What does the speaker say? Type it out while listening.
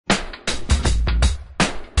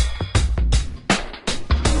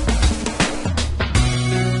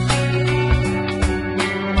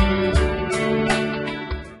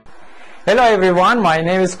Hello everyone, my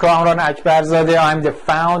name is Kamran Akbarzadeh. I'm the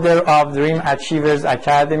founder of Dream Achievers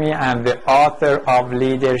Academy and the author of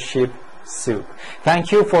Leadership Soup.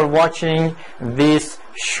 Thank you for watching this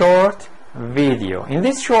short video. In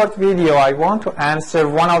this short video, I want to answer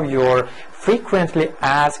one of your frequently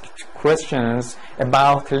asked questions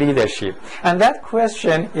about leadership. And that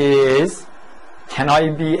question is, can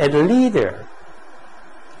I be a leader?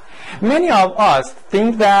 Many of us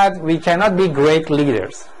think that we cannot be great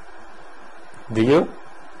leaders. Do you?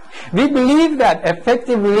 We believe that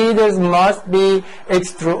effective leaders must be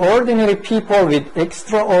extraordinary people with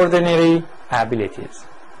extraordinary abilities.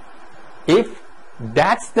 If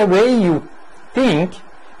that's the way you think,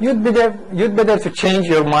 you'd better to change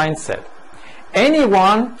your mindset.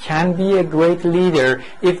 Anyone can be a great leader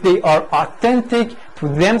if they are authentic to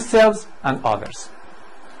themselves and others.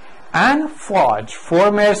 Anne Fudge,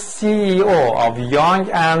 former CEO of Young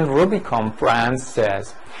and Rubicon brands,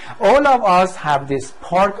 says, all of us have this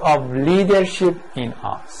spark of leadership in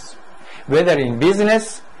us, whether in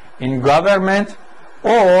business, in government,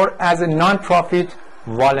 or as a non-profit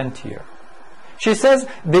volunteer. She says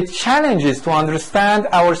the challenge is to understand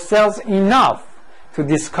ourselves enough to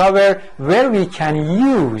discover where we can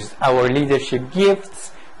use our leadership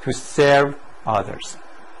gifts to serve others.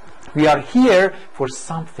 We are here for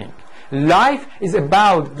something. Life is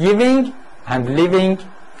about giving and living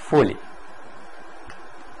fully.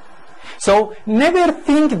 So never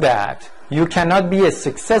think that you cannot be a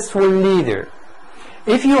successful leader.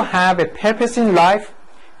 If you have a purpose in life,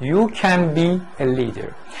 you can be a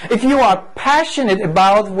leader. If you are passionate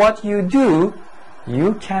about what you do,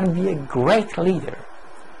 you can be a great leader.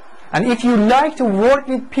 And if you like to work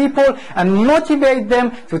with people and motivate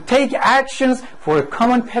them to take actions for a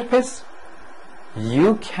common purpose,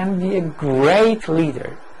 you can be a great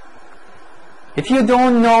leader. If you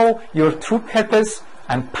don't know your true purpose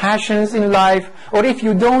and passions in life, or if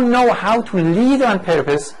you don't know how to lead on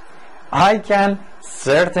purpose, I can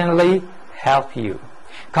certainly help you.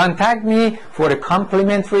 Contact me for a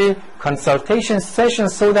complimentary consultation session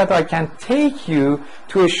so that I can take you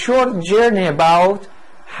to a short journey about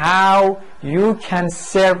how you can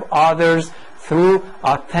serve others through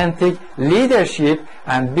authentic leadership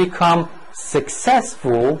and become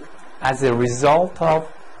successful as a result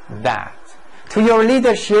of that. To your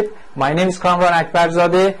leadership, my name is Kamran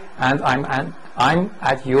Akbarzadeh and I'm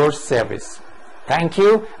at your service. Thank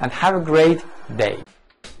you and have a great day.